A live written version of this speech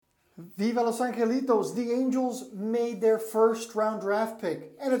Viva Los Angelitos, the Angels made their first round draft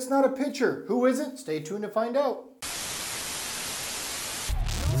pick. And it's not a pitcher. Who is it? Stay tuned to find out. The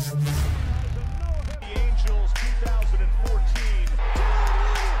Angels 2014.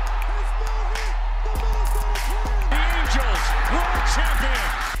 The Angels, world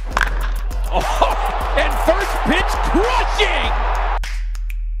champions. Oh, and first pitch crushing.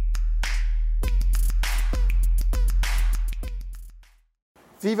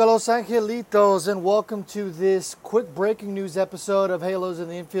 Viva Los Angelitos, and welcome to this quick breaking news episode of Halos in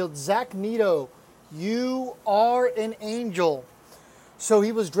the Infield. Zach Neto, you are an Angel. So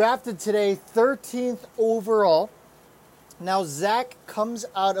he was drafted today, 13th overall. Now Zach comes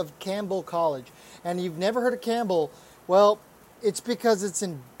out of Campbell College, and you've never heard of Campbell. Well, it's because it's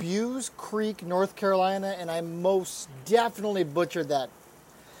in Buies Creek, North Carolina, and I most definitely butchered that.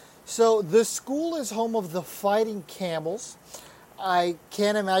 So the school is home of the Fighting Camels. I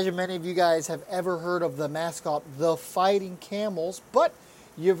can't imagine many of you guys have ever heard of the mascot, the Fighting Camels, but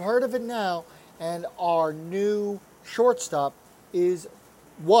you've heard of it now, and our new shortstop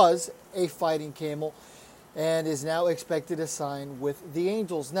was a Fighting Camel and is now expected to sign with the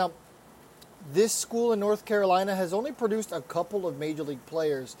Angels. Now, this school in North Carolina has only produced a couple of Major League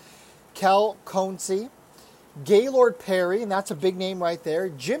players. Cal Concy, Gaylord Perry, and that's a big name right there.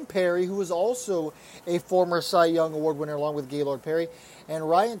 Jim Perry, who was also a former Cy Young Award winner along with Gaylord Perry, and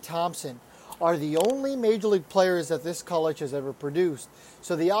Ryan Thompson are the only Major League players that this college has ever produced.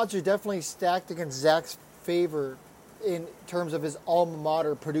 So the odds are definitely stacked against Zach's favor in terms of his alma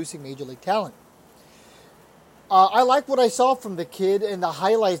mater producing Major League talent. I like what I saw from the kid and the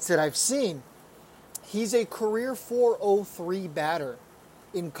highlights that I've seen. He's a career .403 batter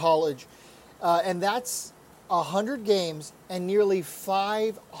in college, and that's 100 games and nearly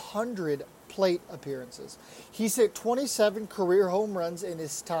 500 plate appearances. He's hit 27 career home runs in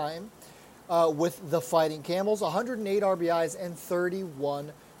his time with the Fighting Camels, 108 RBIs, and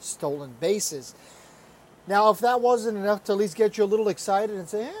 31 stolen bases. Now, if that wasn't enough to at least get you a little excited and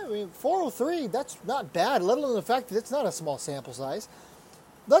say, hey, 403, that's not bad, let alone the fact that it's not a small sample size,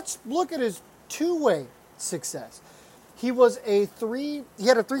 let's look at his two-way success. He had a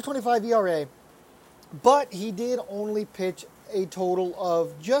 3.25 ERA, but he did only pitch a total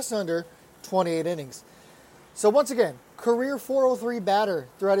of just under 28 innings. So once again, career .403 batter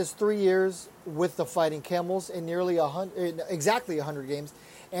throughout his 3 years with the Fighting Camels in exactly 100 games,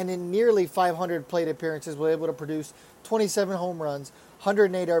 and in nearly 500 plate appearances, was able to produce 27 home runs,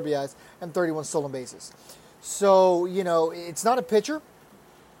 108 RBIs, and 31 stolen bases. So, it's not a pitcher.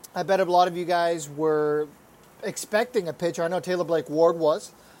 I bet a lot of you guys were expecting a pitcher. I know Taylor Blake Ward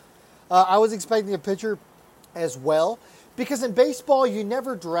was. I was expecting a pitcher as well, because in baseball, you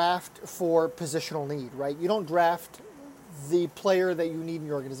never draft for positional need, right? You don't draft the player that you need in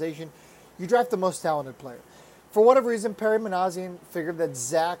your organization. You draft the most talented player. For whatever reason, Perry Manassian figured that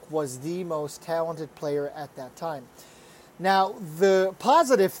Zach was the most talented player at that time. Now, the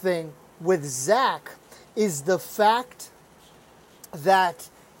positive thing with Zach is the fact that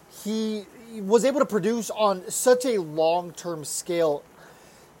he was able to produce on such a long-term scale.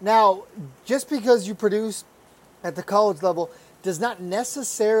 Now, just because you produce at the college level does not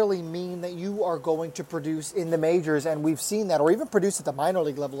necessarily mean that you are going to produce in the majors, and we've seen that, or even produce at the minor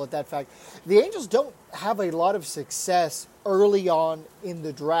league level at that fact. The Angels don't have a lot of success early on in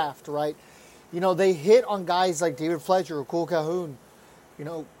the draft, right? They hit on guys like David Fletcher, Cole Calhoun,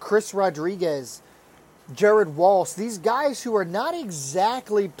 Chris Rodriguez, Jared Walsh, these guys who are not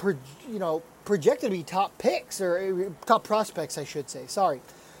exactly projected to be top picks, or top prospects, I should say, sorry.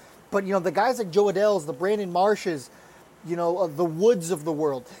 But, the guys like Joe Adele's, the Brandon Marshes, the Woods of the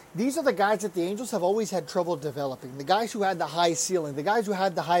world. These are the guys that the Angels have always had trouble developing. The guys who had the high ceiling, the guys who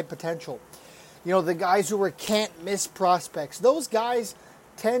had the high potential. The guys who were can't-miss prospects. Those guys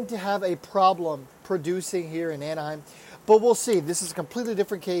tend to have a problem producing here in Anaheim. But we'll see. This is a completely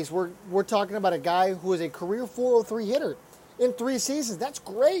different case. We're talking about a guy who is a career .403 hitter in 3 seasons. That's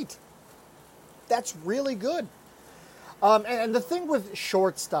great. That's really good. And the thing with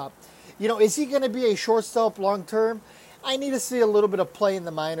shortstop, is he going to be a shortstop long term? I need to see a little bit of play in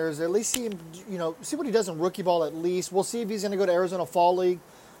the minors, at least see him, see what he does in rookie ball at least. We'll see if he's going to go to Arizona Fall League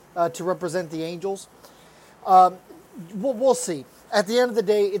to represent the Angels. We'll see. At the end of the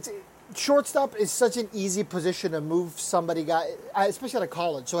day, shortstop is such an easy position to move somebody, especially out of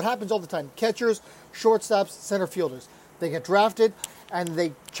college. So it happens all the time. Catchers, shortstops, center fielders. They get drafted and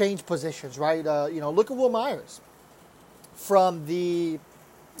they change positions, right? Look at Will Myers from the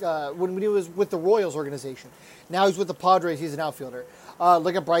when he was with the Royals organization. Now he's with the Padres. He's an outfielder.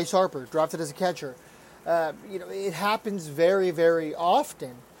 Look at Bryce Harper, drafted as a catcher. It happens very, very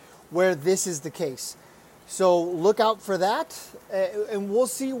often where this is the case. So look out for that, and we'll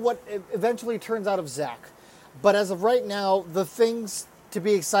see what eventually turns out of Zach. But as of right now, the things to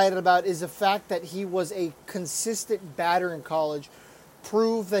be excited about is the fact that he was a consistent batter in college,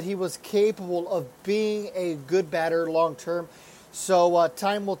 proved that he was capable of being a good batter long term. So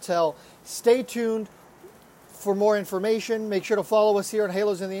time will tell. Stay tuned for more information. Make sure to follow us here on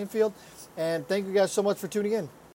Halos in the Infield. And thank you guys so much for tuning in.